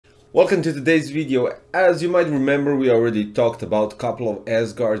Welcome to today's video. As you might remember, we already talked about a couple of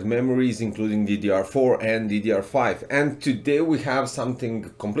ASGARD memories, including DDR4 and DDR5. And today we have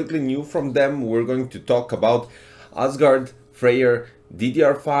something completely new from them. We're going to talk about ASGARD FREYR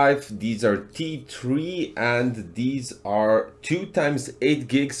DDR5. These are T3 and these are 2 times 8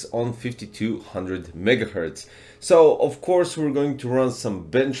 gigs on 5200 megahertz. So of course we're going to run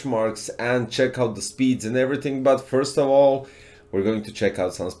some benchmarks and check out the speeds and everything, but first of all we're going to check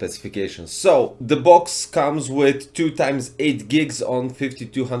out some specifications. So the box comes with 2 times 8 gigs on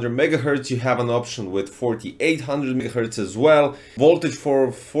 5200 megahertz. You have an option with 4800 megahertz as well. Voltage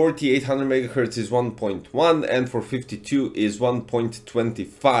for 4800 megahertz is 1.1 and for 52 is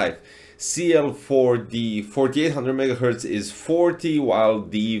 1.25. CL for the 4800 megahertz is 40, while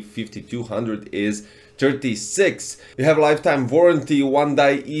the 5200 is 36. You have lifetime warranty, 1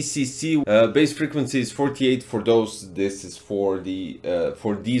 die ECC. Base frequency is 48 for those. This is for the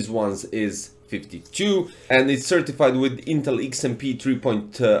for these ones is 52, and it's certified with Intel XMP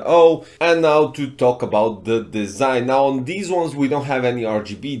 3.0. And now to talk about the design. Now on these ones we don't have any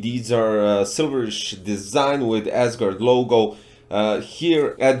RGB. These are silverish design with ASGARD logo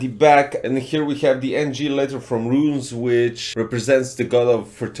here at the back, and here we have the NG letter from runes, which represents the god of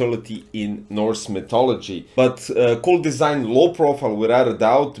fertility in Norse mythology. But cool design, low profile without a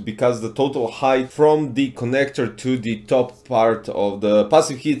doubt, because the total height from the connector to the top part of the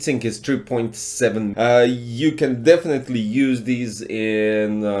passive heatsink is 3.7. You can definitely use these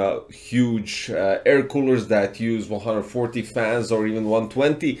in huge air coolers that use 140 fans or even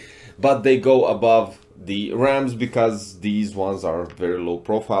 120, but they go above the RAMs because these ones are very low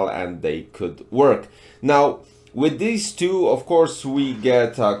profile and they could work. Now with these two, of course, we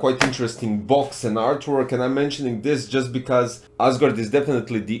get quite interesting box and artwork, and I'm mentioning this just because ASGARD is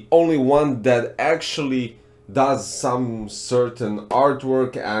definitely the only one that actually does some certain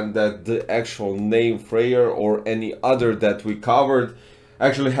artwork, and that the actual name FREYR or any other that we covered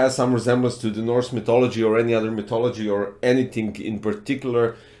actually has some resemblance to the Norse mythology or any other mythology or anything in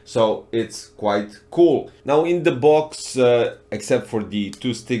particular. So it's quite cool. Now in the box, except for the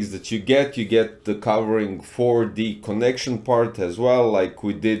 2 sticks that you get the covering for the connection part as well, like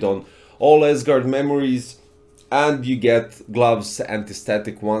we did on all ASGARD memories, and you get gloves,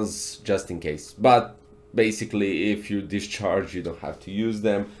 anti-static ones, just in case. But basically if you discharge, you don't have to use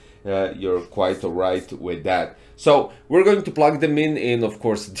them. You're quite alright with that. So we're going to plug them in of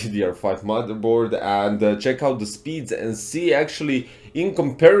course DDR5 motherboard, and check out the speeds and see actually in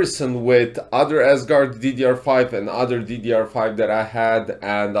comparison with other ASGARD DDR5 and other DDR5 that I had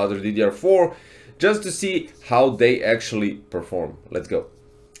and other DDR4, just to see how they actually perform. Let's go.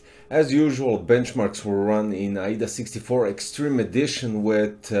 As usual, benchmarks were run in AIDA 64 Extreme Edition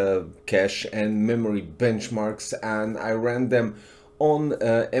with cache and memory benchmarks, and I ran them on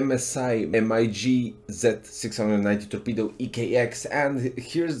MSI MIG Z690 Torpedo EKX. And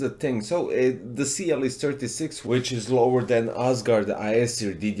here's the thing, so the CL is 36, which is lower than ASGARD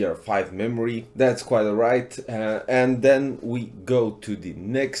ASGARD DDR5 memory. That's quite alright. And then we go to the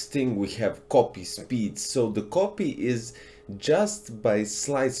next thing. We have copy speed. So the copy is just by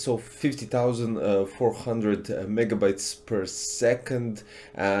slight, so 50,400 megabytes per second,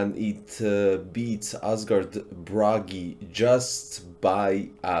 and it beats ASGARD Bragi just by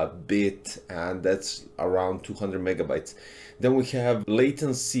a bit, and that's around 200 megabytes. Then we have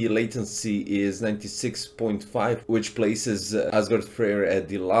latency. Latency is 96.5, which places ASGARD FREYR at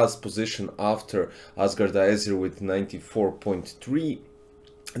the last position after ASGARD ASGARD with 94.3.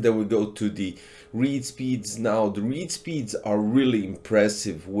 Then we go to the read speeds. Now the read speeds are really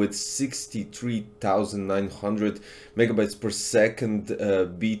impressive with 63,900 megabytes per second,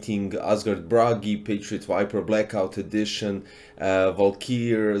 beating ASGARD Bragi, Patriot Viper, Blackout Edition,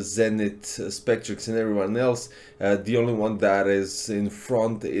 Valkyr, Zenith, Spectrix and everyone else. The only one that is in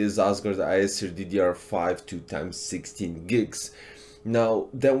front is ASGARD ASGARD DDR5 2 times 16 gigs. Now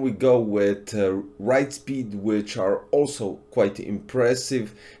then we go with write speed, which are also quite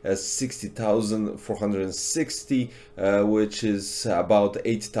impressive, 60,460, which is about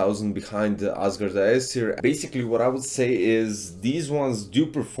 8,000 behind the ASGARD ASGARD. Basically what I would say is these ones do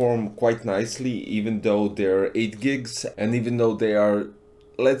perform quite nicely, even though they're 8 gigs and even though they are,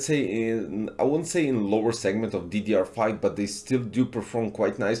 let's say, I wouldn't say in lower segment of DDR5, but they still do perform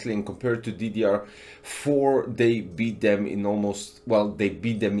quite nicely. And compared to DDR4, they beat them in almost, well, they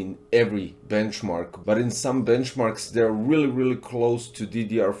beat them in every benchmark, but in some benchmarks they're really close to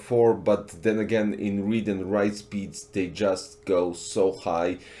DDR4. But then again, in read and write speeds, they just go so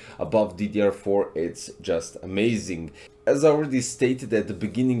high above DDR4, it's just amazing. As I already stated at the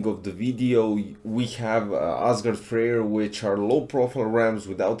beginning of the video, we have ASGARD FREYR, which are low profile RAMs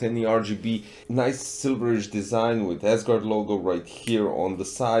without any RGB, nice silverish design with ASGARD logo right here on the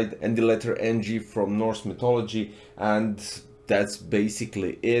side and the letter NG from Norse mythology, and that's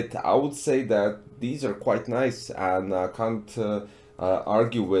basically it. I would say that these are quite nice and I can't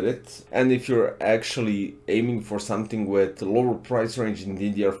argue with it. And if you're actually aiming for something with lower price range in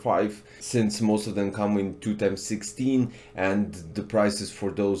DDR5, since most of them come in 2x16 and the prices for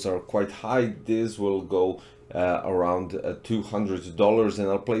those are quite high, this will go around $200, and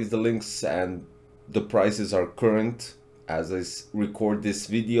I'll place the links, and the prices are current as I record this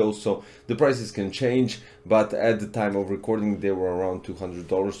video, so the prices can change, but at the time of recording they were around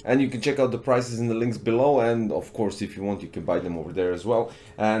 $200, and you can check out the prices in the links below, and of course if you want you can buy them over there as well.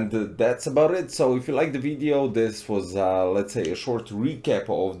 And that's about it. So if you like the video, this was let's say a short recap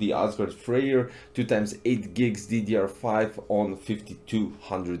of the ASGARD FREYR 2x8 gigs DDR5 on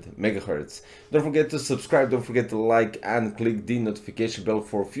 5200 MHz. Don't forget to subscribe, don't forget to like and click the notification bell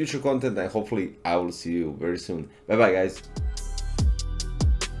for future content, and hopefully I will see you very soon. Bye bye guys.